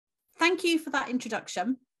thank you for that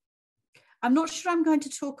introduction. I'm not sure I'm going to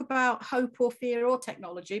talk about hope or fear or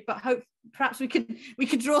technology, but hope perhaps we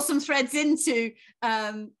could draw some threads into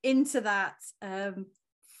that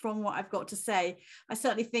from what I've got to say. I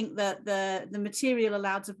certainly think that the material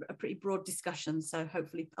allows a pretty broad discussion, so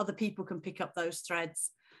hopefully other people can pick up those threads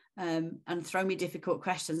and throw me difficult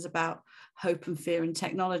questions about hope and fear and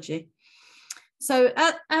technology. So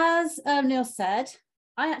as Neil said,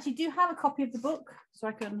 I actually do have a copy of the book, so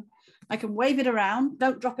I can wave it around.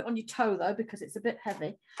 Don't drop it on your toe though, because it's a bit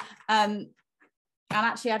heavy. And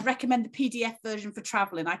actually, I'd recommend the PDF version for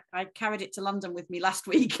traveling. I carried it to London with me last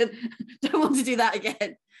week and don't want to do that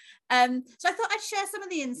again. So I thought I'd share some of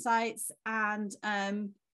the insights and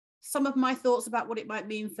some of my thoughts about what it might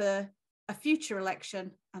mean for a future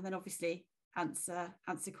election, and then obviously answer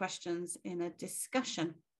questions in a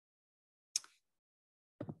discussion.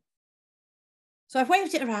 So I've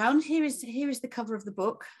waved it around. Here is the cover of the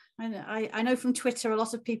book. And I know from Twitter, a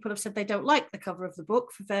lot of people have said they don't like the cover of the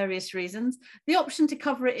book for various reasons. The option to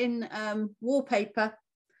cover it in wallpaper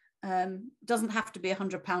doesn't have to be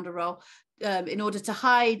 £100 a roll. In order to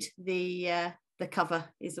hide the cover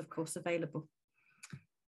is, of course, available.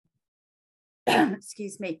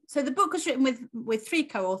 Excuse me. So the book was written with three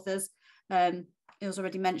co-authors. It was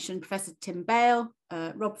already mentioned, Professor Tim Bale,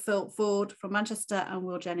 Rob Ford from Manchester, and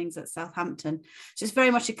Will Jennings at Southampton. So it's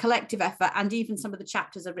very much a collective effort, and even some of the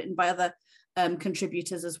chapters are written by other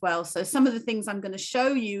contributors as well. So some of the things I'm going to show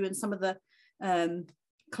you and some of the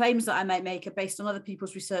claims that I might make are based on other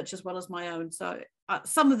people's research as well as my own. So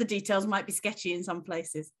some of the details might be sketchy in some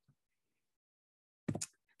places.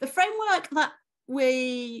 The framework that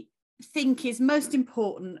we think is most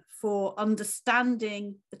important for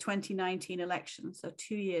understanding the 2019 election, so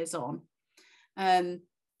 2 years on,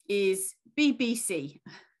 is BBC.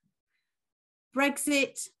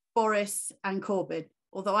 Brexit, Boris and Corbyn,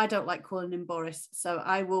 although I don't like calling him Boris, so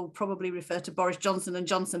I will probably refer to Boris Johnson and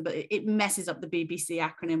Johnson, but it messes up the BBC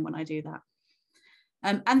acronym when I do that.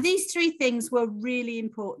 And these three things were really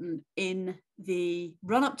important in the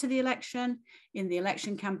run-up to the election, in the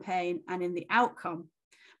election campaign, and in the outcome.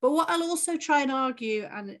 But what I'll also try and argue,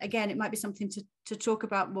 and again, it might be something to talk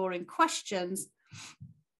about more in questions,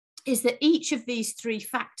 is that each of these three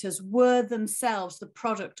factors were themselves the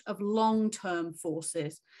product of long-term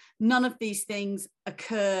forces. None of these things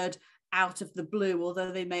occurred out of the blue,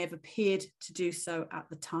 although they may have appeared to do so at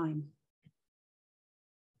the time.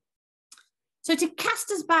 So to cast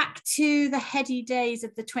us back to the heady days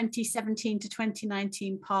of the 2017 to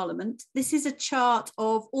 2019 Parliament, this is a chart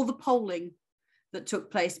of all the polling that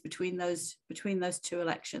took place between those two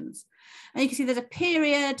elections. And you can see there's a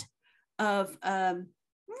period of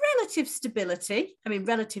relative stability, I mean,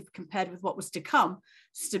 relative compared with what was to come,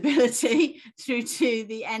 stability through to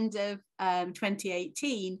the end of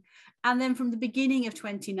 2018. And then from the beginning of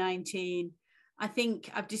 2019, I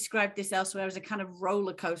think I've described this elsewhere as a kind of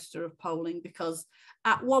roller coaster of polling, because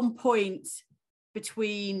at one point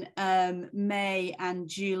between May and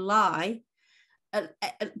July,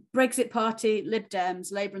 Brexit Party, Lib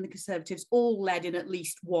Dems, Labour and the Conservatives all led in at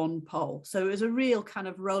least one poll. So it was a real kind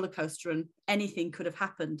of roller coaster and anything could have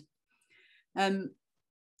happened.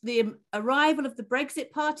 The arrival of the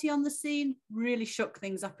Brexit Party on the scene really shook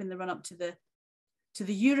things up in the run-up to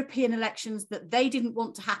the European elections that they didn't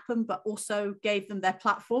want to happen, but also gave them their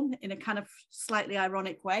platform in a kind of slightly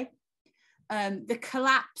ironic way. The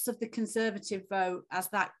collapse of the Conservative vote as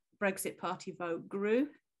that Brexit Party vote grew.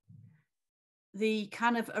 The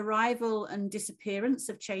kind of arrival and disappearance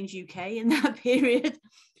of Change UK in that period,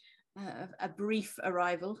 a brief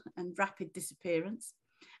arrival and rapid disappearance.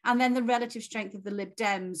 And then the relative strength of the Lib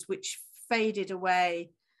Dems, which faded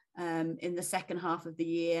away in the second half of the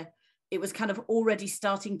year. It was kind of already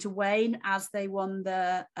starting to wane as they won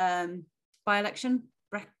the by-election.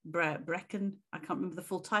 Brecon, I can't remember the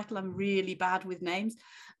full title, I'm really bad with names.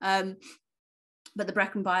 But the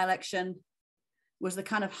Brecon by-election was the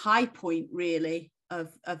kind of high point, really,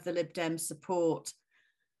 of the Lib Dem support.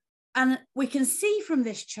 And we can see from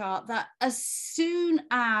this chart that as soon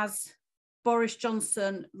as Boris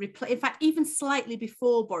Johnson, in fact, even slightly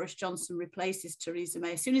before Boris Johnson replaces Theresa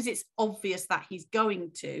May, as soon as it's obvious that he's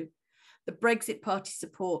going to, the Brexit Party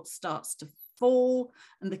support starts to fall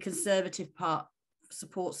and the Conservative Party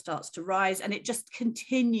support starts to rise. And it just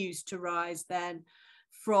continues to rise then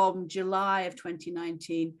from July of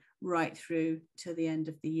 2019 right through to the end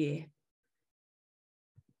of the year.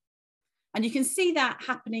 And you can see that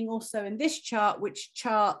happening also in this chart, which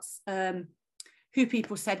charts who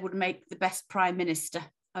people said would make the best prime minister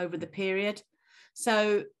over the period.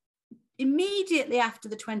 So immediately after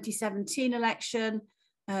the 2017 election,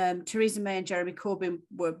 Theresa May and Jeremy Corbyn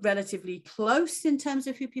were relatively close in terms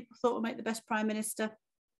of who people thought would make the best prime minister.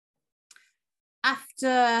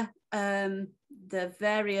 After the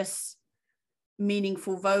various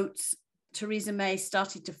meaningful votes, Theresa May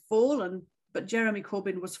started to fall, but Jeremy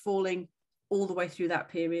Corbyn was falling all the way through that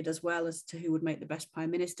period as well as to who would make the best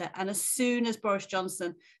prime minister. And as soon as Boris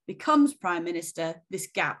Johnson becomes prime minister, this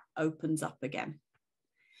gap opens up again.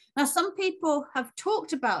 Now, some people have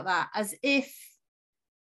talked about that as if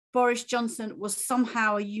Boris Johnson was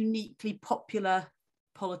somehow a uniquely popular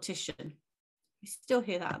politician. We still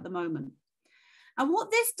hear that at the moment. And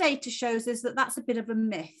what this data shows is that that's a bit of a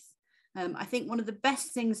myth. I think one of the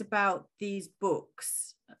best things about these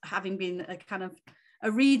books, having been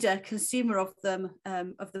a reader, consumer of them,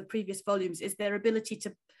 of the previous volumes, is their ability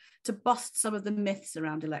to bust some of the myths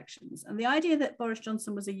around elections. And the idea that Boris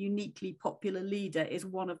Johnson was a uniquely popular leader is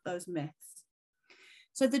one of those myths.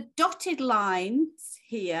 So the dotted lines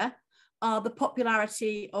here are the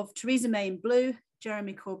popularity of Theresa May in blue,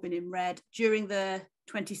 Jeremy Corbyn in red during the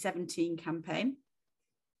 2017 campaign.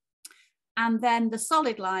 And then the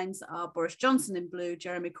solid lines are Boris Johnson in blue,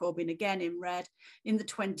 Jeremy Corbyn again in red in the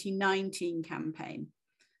 2019 campaign.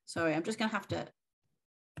 Sorry, I'm just going to have to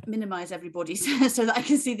minimize everybody's so that I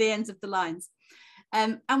can see the ends of the lines.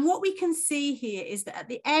 And what we can see here is that at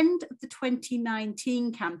the end of the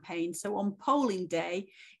 2019 campaign, so on polling day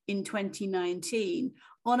in 2019,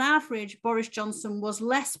 on average, Boris Johnson was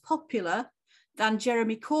less popular than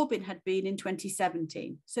Jeremy Corbyn had been in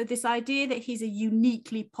 2017. So this idea that he's a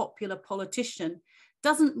uniquely popular politician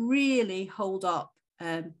doesn't really hold up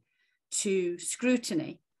to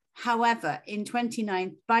scrutiny. However,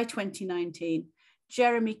 by 2019,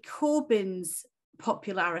 Jeremy Corbyn's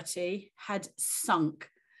popularity had sunk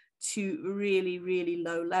to really, really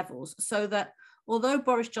low levels. So that although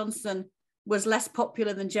Boris Johnson was less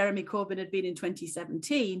popular than Jeremy Corbyn had been in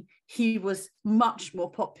 2017, he was much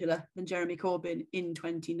more popular than Jeremy Corbyn in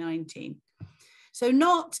 2019. So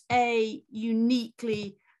not a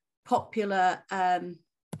uniquely popular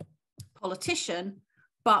politician,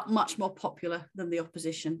 but much more popular than the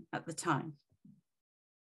opposition at the time.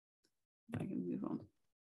 I can move on.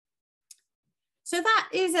 So that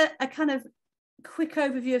is a kind of quick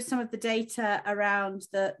overview of some of the data around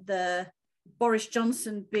the Boris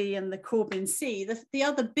Johnson B and the Corbyn C. The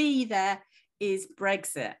other B there is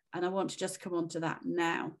Brexit, and I want to just come on to that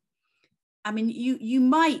now. I mean, you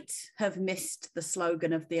might have missed the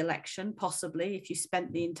slogan of the election, possibly, if you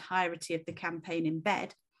spent the entirety of the campaign in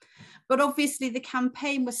bed. But obviously the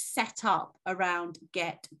campaign was set up around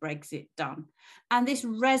Get Brexit Done. And this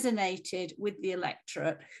resonated with the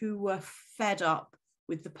electorate who were fed up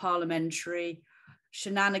with the parliamentary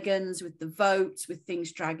shenanigans, with the votes, with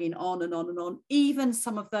things dragging on and on and on. Even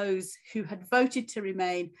some of those who had voted to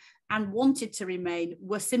remain and wanted to remain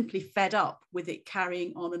were simply fed up with it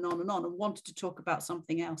carrying on and on and on and wanted to talk about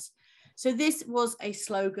something else. So this was a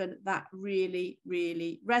slogan that really,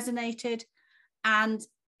 really resonated. And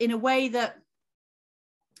in a way that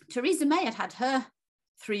Theresa May had her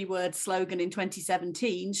three-word slogan in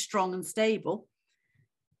 2017, strong and stable,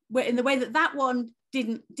 where in the way that that one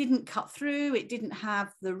didn't cut through, it didn't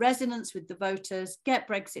have the resonance with the voters, Get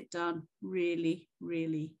Brexit Done really,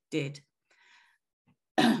 really did.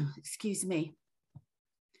 Excuse me.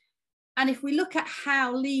 And if we look at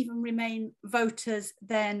how Leave and Remain voters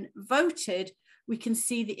then voted, we can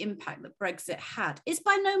see the impact that Brexit had. It's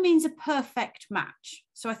by no means a perfect match,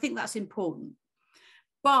 so I think that's important.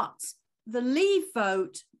 But the Leave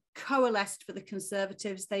vote coalesced for the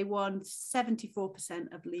Conservatives. They won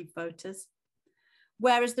 74% of Leave voters,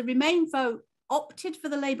 whereas the Remain vote opted for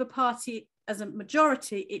the Labour Party as a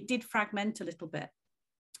majority. It did fragment a little bit.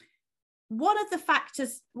 One of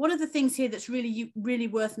the things here that's really, really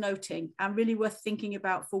worth noting and really worth thinking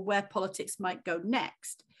about for where politics might go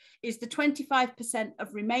next is the 25%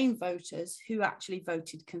 of Remain voters who actually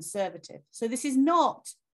voted Conservative. So this is not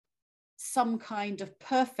some kind of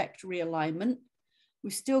perfect realignment.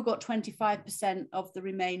 We've still got 25% of the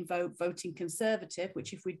Remain vote voting Conservative,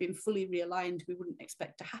 which if we'd been fully realigned, we wouldn't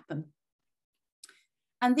expect to happen.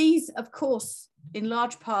 And these, of course, in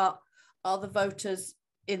large part, are the voters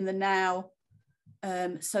in the now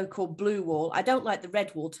so-called blue wall. I don't like the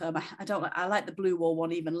red wall term. I like the blue wall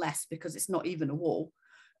one even less because it's not even a wall.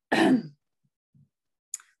 But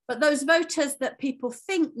those voters that people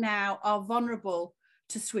think now are vulnerable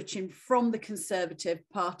to switching from the Conservative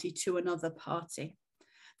Party to another party.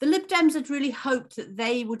 The Lib Dems had really hoped that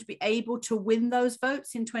they would be able to win those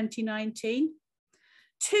votes in 2019.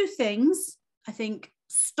 Two things, I think,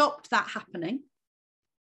 stopped that happening.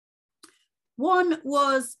 One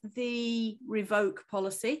was the revoke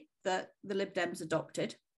policy. that the Lib Dems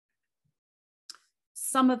adopted.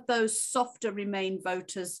 Some of those softer Remain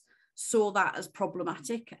voters saw that as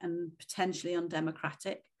problematic and potentially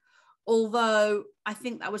undemocratic, although I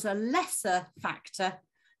think that was a lesser factor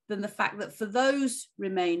than the fact that for those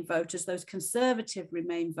Remain voters, those conservative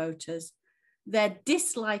Remain voters, their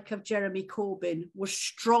dislike of Jeremy Corbyn was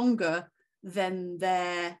stronger than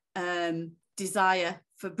their desire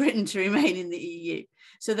for Britain to remain in the EU.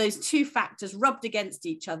 So those two factors rubbed against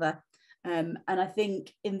each other. And I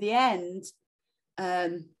think in the end,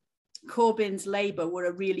 Corbyn's Labour were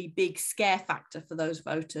a really big scare factor for those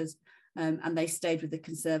voters, and they stayed with the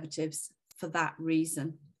Conservatives for that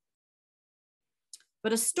reason.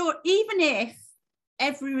 But even if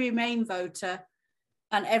every Remain voter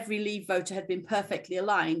and every Leave voter had been perfectly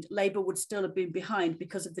aligned, Labour would still have been behind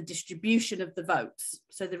because of the distribution of the votes.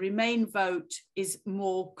 So the Remain vote is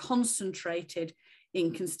more concentrated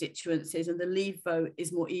in constituencies and the Leave vote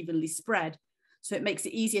is more evenly spread. So it makes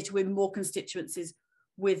it easier to win more constituencies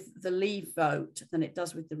with the Leave vote than it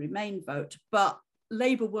does with the Remain vote. But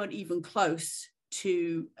Labour weren't even close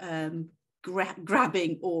to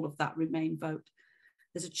grabbing all of that Remain vote.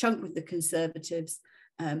 There's a chunk with the Conservatives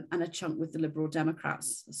and a chunk with the Liberal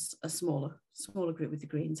Democrats, a smaller group with the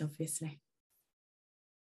Greens, obviously.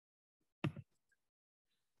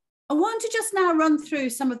 I want to just now run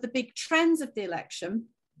through some of the big trends of the election.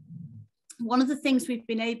 One of the things we've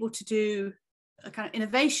been able to do, a kind of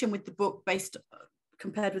innovation with the book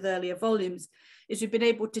compared with earlier volumes, is we've been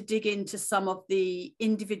able to dig into some of the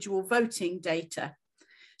individual voting data.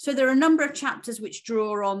 So there are a number of chapters which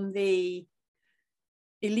draw on the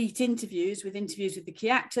elite interviews with the key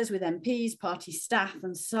actors, with MPs, party staff,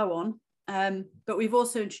 and so on. But we've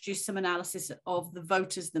also introduced some analysis of the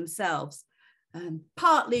voters themselves,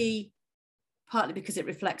 partly because it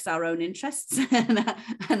reflects our own interests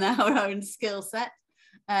and our own skill set,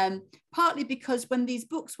 partly because when these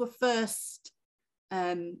books were first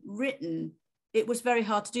written, it was very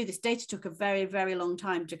hard to do. This data took a very, very long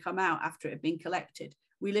time to come out after it had been collected.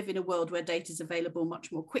 We live in a world where data is available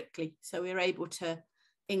much more quickly, so we're able to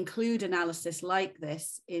include analysis like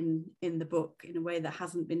this in the book in a way that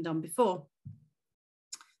hasn't been done before.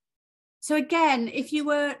 So again, if you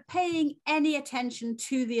were paying any attention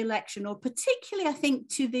to the election, or particularly I think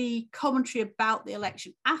to the commentary about the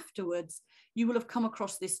election afterwards, you will have come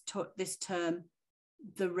across this term,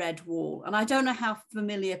 the red wall. And I don't know how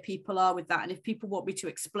familiar people are with that. And if people want me to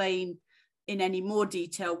explain in any more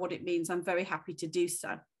detail what it means, I'm very happy to do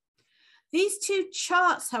so. These two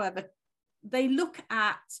charts, however, they look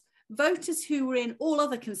at voters who were in all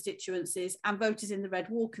other constituencies and voters in the red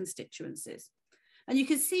wall constituencies. And you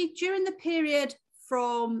can see during the period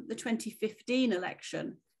from the 2015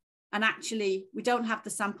 election, and actually we don't have the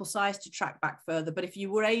sample size to track back further, but if you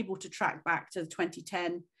were able to track back to the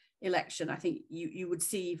 2010 election, I think you would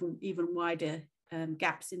see even wider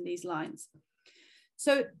gaps in these lines.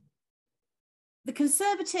 So the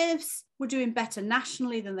Conservatives were doing better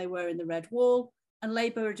nationally than they were in the red wall, and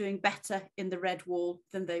Labour are doing better in the red wall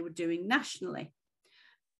than they were doing nationally.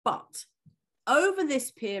 But over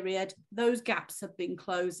this period, those gaps have been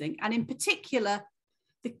closing. And in particular,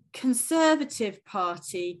 the Conservative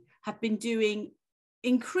Party have been doing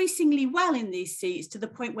increasingly well in these seats to the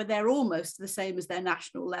point where they're almost the same as their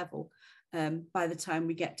national level by the time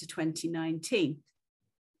we get to 2019.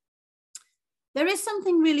 There is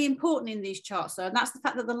something really important in these charts, though, and that's the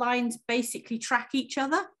fact that the lines basically track each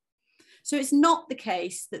other. So it's not the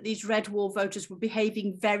case that these red wall voters were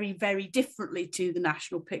behaving very, very differently to the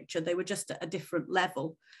national picture. They were just at a different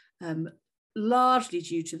level, largely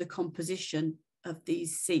due to the composition of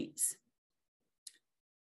these seats.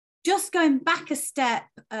 Just going back a step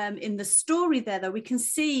in the story there, though, we can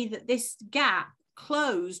see that this gap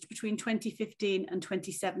closed between 2015 and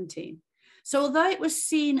 2017. So although it was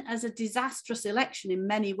seen as a disastrous election in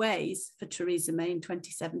many ways for Theresa May in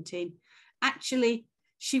 2017, actually,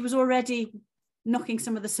 she was already knocking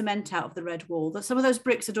some of the cement out of the red wall, that some of those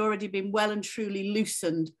bricks had already been well and truly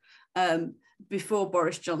loosened before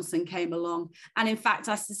Boris Johnson came along. And in fact,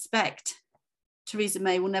 I suspect Theresa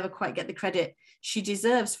May will never quite get the credit she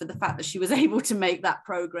deserves for the fact that she was able to make that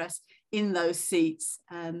progress in those seats,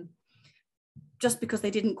 just because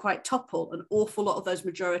they didn't quite topple. An awful lot of those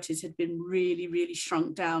majorities had been really, really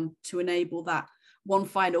shrunk down to enable that one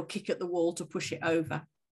final kick at the wall to push it over.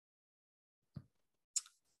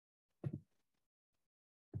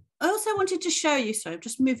 I also wanted to show you, so I'm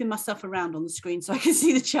just moving myself around on the screen so I can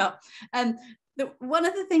see the chart. One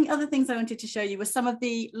of the other things I wanted to show you were some of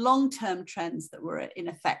the long-term trends that were in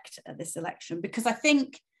effect at this election, because I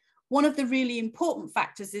think one of the really important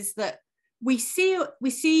factors is that we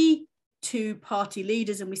see two party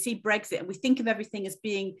leaders, and we see Brexit and we think of everything as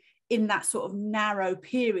being in that sort of narrow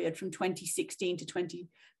period from 2016 to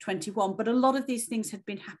 2021. But a lot of these things had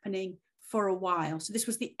been happening for a while. So this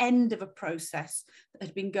was the end of a process that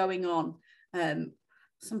had been going on.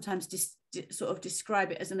 Sometimes sort of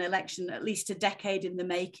describe it as an election, at least a decade in the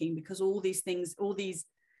making, because all these things, all these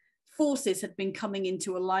forces had been coming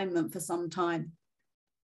into alignment for some time.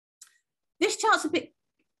 This chart's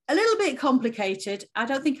a little bit complicated. I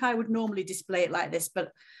don't think I would normally display it like this,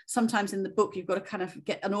 but sometimes in the book, you've got to kind of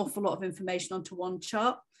get an awful lot of information onto one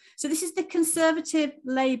chart. So this is the Conservative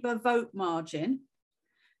Labour vote margin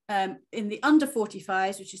in the under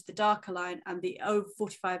 45s, which is the darker line, and the over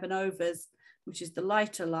 45 and overs, which is the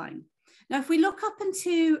lighter line. Now, if we look up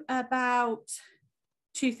into about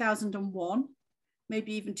 2001,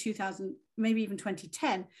 maybe even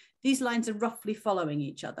 2010, these lines are roughly following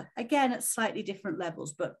each other. Again, at slightly different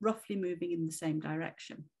levels, but roughly moving in the same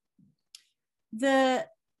direction. The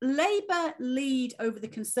Labour lead over the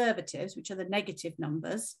Conservatives, which are the negative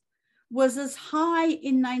numbers, was as high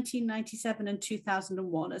in 1997 and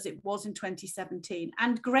 2001 as it was in 2017,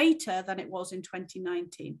 and greater than it was in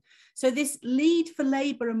 2019. So this lead for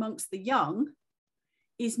Labour amongst the young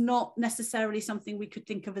is not necessarily something we could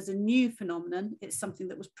think of as a new phenomenon. It's something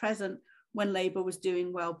that was present when Labour was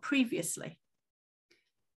doing well previously.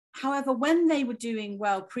 However, when they were doing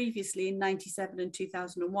well previously in 97 and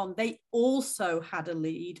 2001, they also had a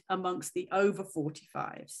lead amongst the over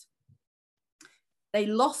 45s. They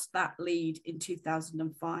lost that lead in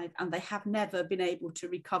 2005, and they have never been able to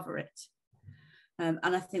recover it. And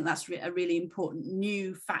I think that's a really important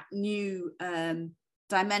new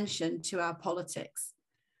dimension to our politics.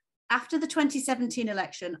 After the 2017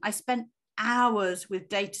 election, I spent hours with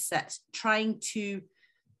data sets trying to,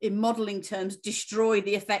 in modelling terms, destroy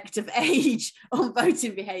the effect of age on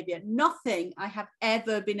voting behaviour. Nothing I have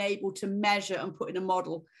ever been able to measure and put in a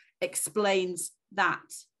model explains that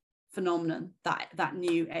phenomenon, that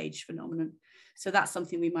new age phenomenon. So that's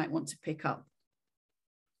something we might want to pick up.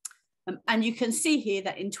 And you can see here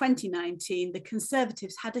that in 2019, the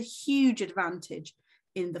Conservatives had a huge advantage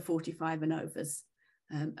in the 45 and overs,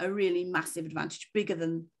 a really massive advantage, bigger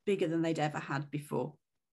than they'd ever had before.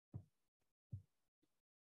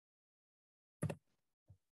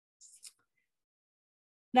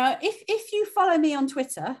 Now, if you follow me on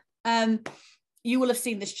Twitter, you will have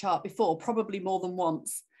seen this chart before, probably more than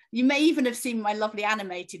once. You may even have seen my lovely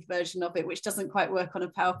animated version of it, which doesn't quite work on a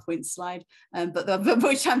PowerPoint slide, but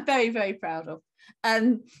which I'm very, very proud of.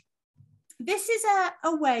 This is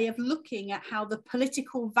a way of looking at how the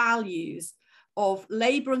political values of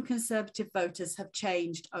Labour and Conservative voters have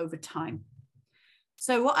changed over time.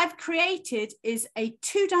 So what I've created is a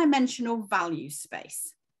two-dimensional value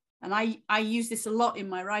space. And I use this a lot in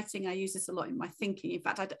my writing. I use this a lot in my thinking. In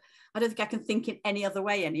fact, I don't think I can think in any other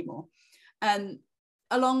way anymore.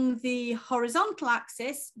 Along the horizontal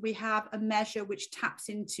axis, we have a measure which taps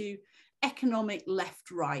into economic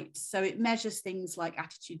left-right. So it measures things like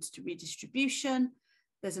attitudes to redistribution.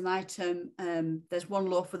 There's an item, there's one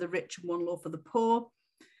law for the rich and one law for the poor,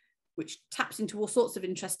 which taps into all sorts of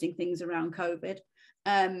interesting things around COVID.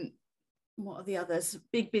 What are the others?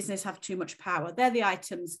 Big business have too much power. They're the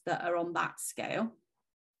items that are on that scale.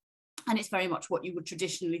 And it's very much what you would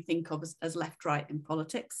traditionally think of as left-right in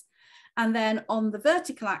politics. And then on the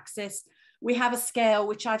vertical axis, we have a scale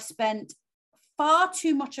which I've spent far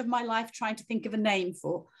too much of my life trying to think of a name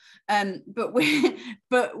for, but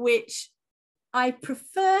which I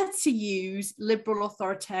prefer to use liberal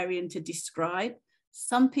authoritarian to describe.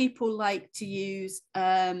 Some people like to use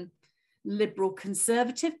liberal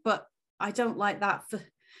conservative, but I don't like that, for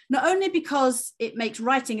not only because it makes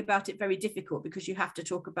writing about it very difficult, because you have to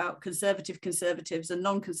talk about conservative conservatives and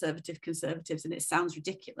non-conservative conservatives, and it sounds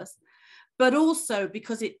ridiculous, but also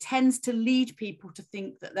because it tends to lead people to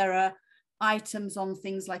think that there are items on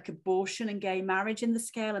things like abortion and gay marriage in the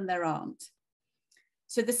scale, and there aren't.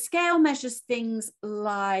 So the scale measures things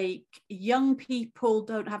like young people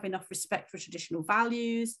don't have enough respect for traditional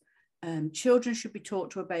values, children should be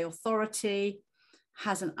taught to obey authority,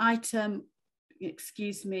 has an item,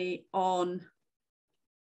 excuse me, on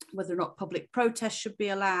whether or not public protest should be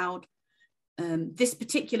allowed. This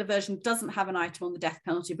particular version doesn't have an item on the death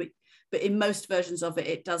penalty, but in most versions of it,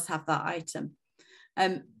 it does have that item.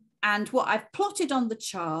 And what I've plotted on the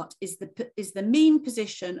chart is the mean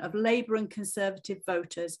position of Labour and Conservative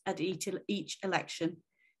voters at each election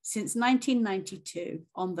since 1992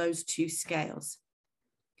 on those two scales.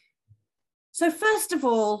 So first of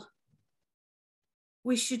all,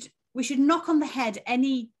 we should knock on the head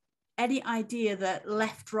any any idea that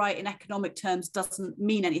left, right in economic terms doesn't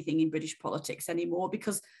mean anything in British politics anymore,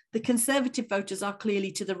 because the Conservative voters are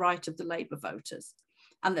clearly to the right of the Labour voters.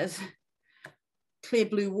 And there's clear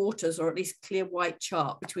blue waters, or at least clear white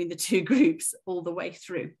chart between the two groups all the way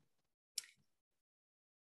through.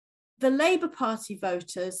 The Labour Party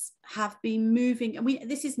voters have been moving, and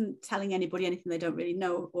this isn't telling anybody anything they don't really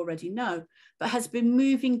already know, but has been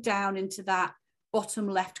moving down into that bottom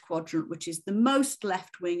left quadrant, which is the most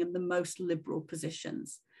left wing and the most liberal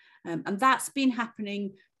positions. And that's been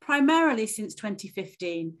happening primarily since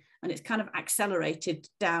 2015, and it's kind of accelerated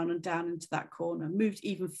down and down into that corner, moved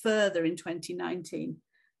even further in 2019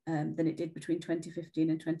 than it did between 2015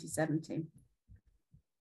 and 2017.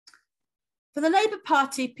 For the Labour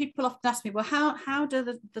Party, people often ask me, well, how do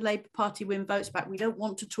the Labour Party win votes back? We don't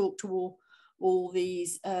want to talk to all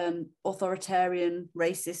these authoritarian,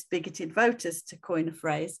 racist, bigoted voters, to coin a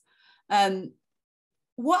phrase.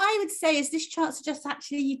 What I would say is this chart suggests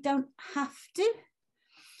actually you don't have to,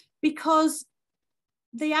 because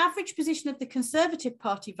the average position of the Conservative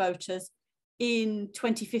Party voters in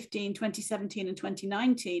 2015, 2017 and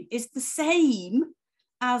 2019 is the same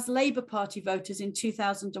as Labour Party voters in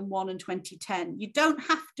 2001 and 2010. You don't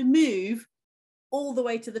have to move all the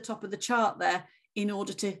way to the top of the chart there in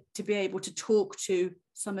order to be able to talk to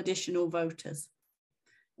some additional voters.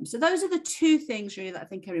 So those are the two things really that I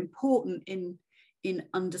think are important in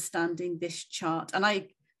understanding this chart. And I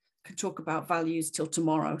could talk about values till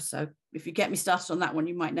tomorrow. So if you get me started on that one,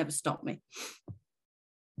 you might never stop me.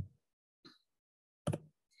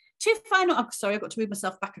 Two final, oh, sorry, I've got to move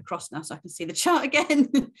myself back across now so I can see the chart again,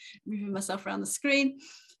 moving myself around the screen.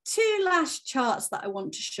 Two last charts that I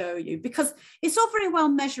want to show you, because it's all very well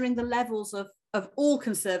measuring the levels of all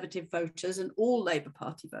Conservative voters and all Labour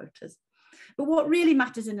Party voters. But what really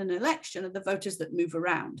matters in an election are the voters that move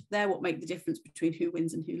around. They're what make the difference between who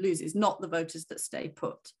wins and who loses, not the voters that stay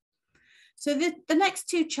put. So the next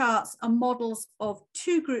two charts are models of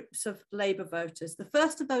two groups of Labour voters. The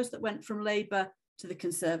first are those that went from Labour to the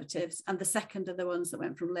Conservatives, and the second are the ones that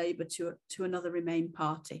went from Labour to another Remain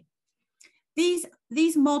party. These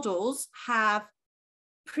models have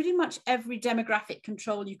pretty much every demographic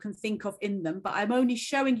control you can think of in them, but I'm only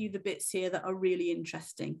showing you the bits here that are really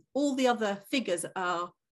interesting. All the other figures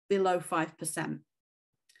are below 5%.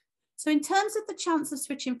 So in terms of the chance of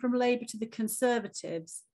switching from Labour to the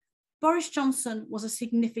Conservatives, Boris Johnson was a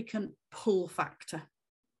significant pull factor.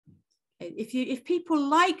 If people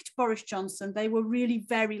liked Boris Johnson, they were really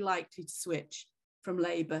very likely to switch from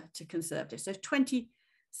Labour to Conservative. So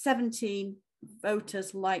 2017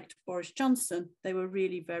 voters liked Boris Johnson, they were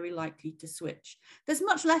really very likely to switch. There's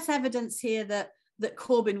much less evidence here that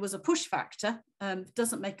Corbyn was a push factor.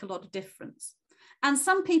 Doesn't make a lot of difference. And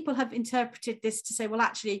some people have interpreted this to say, well,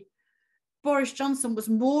 actually, Boris Johnson was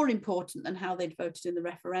more important than how they'd voted in the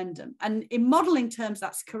referendum. And in modelling terms,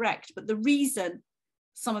 that's correct. But the reason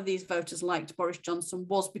some of these voters liked Boris Johnson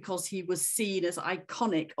was because he was seen as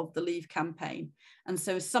iconic of the Leave campaign. And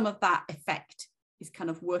so some of that effect is kind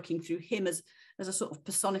of working through him as a sort of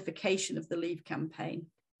personification of the Leave campaign.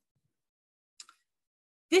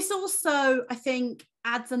 This also, I think,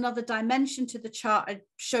 adds another dimension to the chart I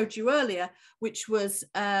showed you earlier, which was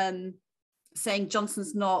saying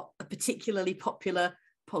Johnson's not a particularly popular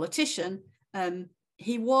politician.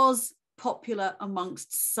 He was popular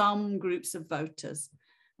amongst some groups of voters.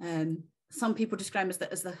 Some people describe him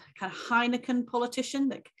as the kind of Heineken politician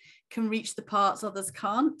that can reach the parts others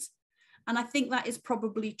can't. And I think that is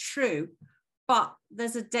probably true, but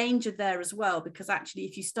there's a danger there as well, because actually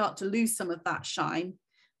if you start to lose some of that shine,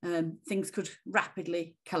 things could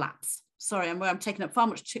rapidly collapse. Sorry, I'm taking up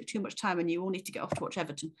too much time and you all need to get off to watch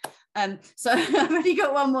Everton. So I've already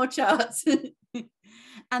got one more chart.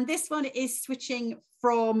 And this one is switching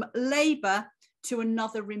from Labour to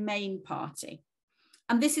another Remain party.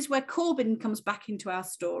 And this is where Corbyn comes back into our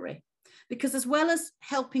story, because as well as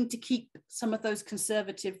helping to keep some of those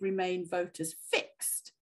Conservative Remain voters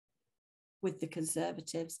fixed with the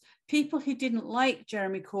Conservatives, people who didn't like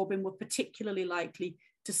Jeremy Corbyn were particularly likely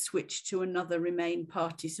to switch to another Remain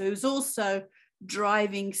party. So it was also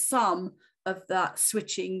driving some of that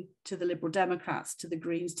switching to the Liberal Democrats, to the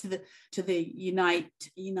Greens, to the Unite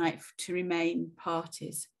to Remain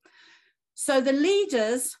parties. So the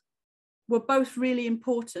leaders were both really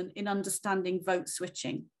important in understanding vote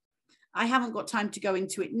switching. I haven't got time to go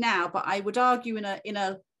into it now, but I would argue in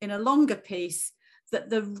a longer piece that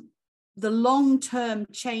the long-term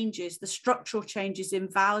changes, the structural changes in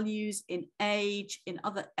values, in age, in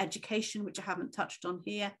other education, which I haven't touched on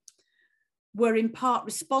here, were in part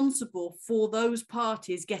responsible for those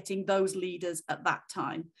parties getting those leaders at that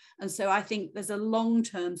time. And so I think there's a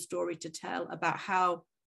long-term story to tell about how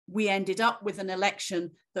we ended up with an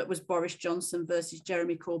election that was Boris Johnson versus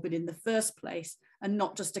Jeremy Corbyn in the first place, and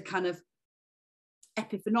not just a kind of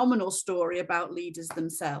epiphenomenal story about leaders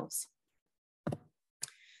themselves.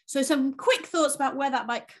 So some quick thoughts about where that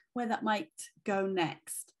might go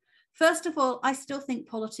next. First of all, I still think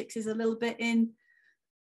politics is a little bit in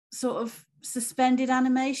sort of suspended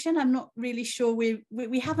animation. I'm not really sure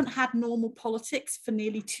we haven't had normal politics for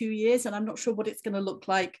nearly 2 years, and I'm not sure what it's going to look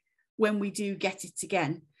like when we do get it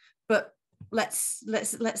again. But let's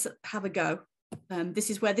have a go. This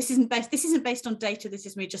isn't based on data. This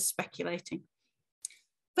is me just speculating.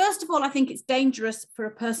 First of all, I think it's dangerous for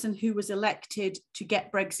a person who was elected to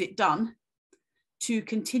get Brexit done to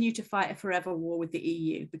continue to fight a forever war with the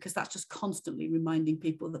EU, because that's just constantly reminding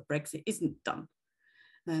people that Brexit isn't done,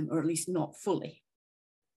 or at least not fully.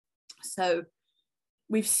 So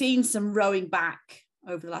we've seen some rowing back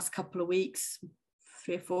over the last couple of weeks,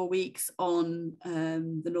 3 or 4 weeks, on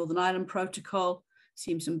the Northern Ireland Protocol.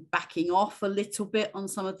 Seen some backing off a little bit on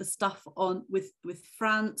some of the stuff on with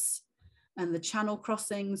France and the Channel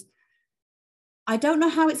crossings. I don't know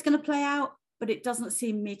how it's going to play out, but it doesn't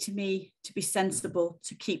seem to me to be sensible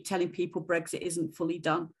to keep telling people Brexit isn't fully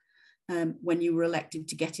done when you were elected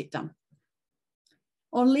to get it done.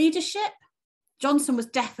 On leadership, Johnson was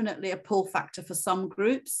definitely a pull factor for some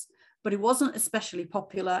groups, but it wasn't especially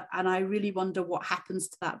popular. And I really wonder what happens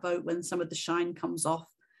to that vote when some of the shine comes off.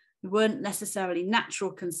 They weren't necessarily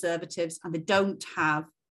natural Conservatives, and they don't have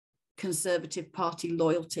Conservative Party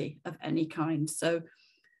loyalty of any kind. So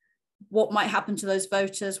what might happen to those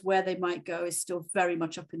voters, where they might go, is still very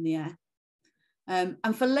much up in the air.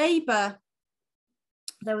 And for Labour,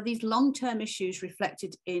 there were these long-term issues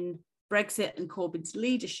reflected in Brexit and Corbyn's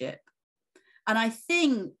leadership. And I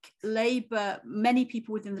think Labour, many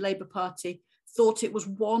people within the Labour Party thought it was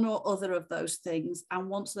one or other of those things. And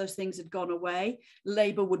once those things had gone away,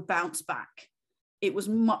 Labour would bounce back. It was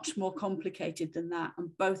much more complicated than that.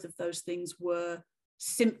 And both of those things were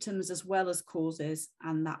symptoms as well as causes.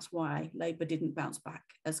 And that's why Labour didn't bounce back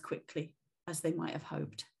as quickly as they might have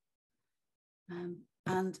hoped. And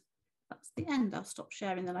that's the end. I'll stop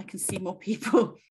sharing, then I can see more people.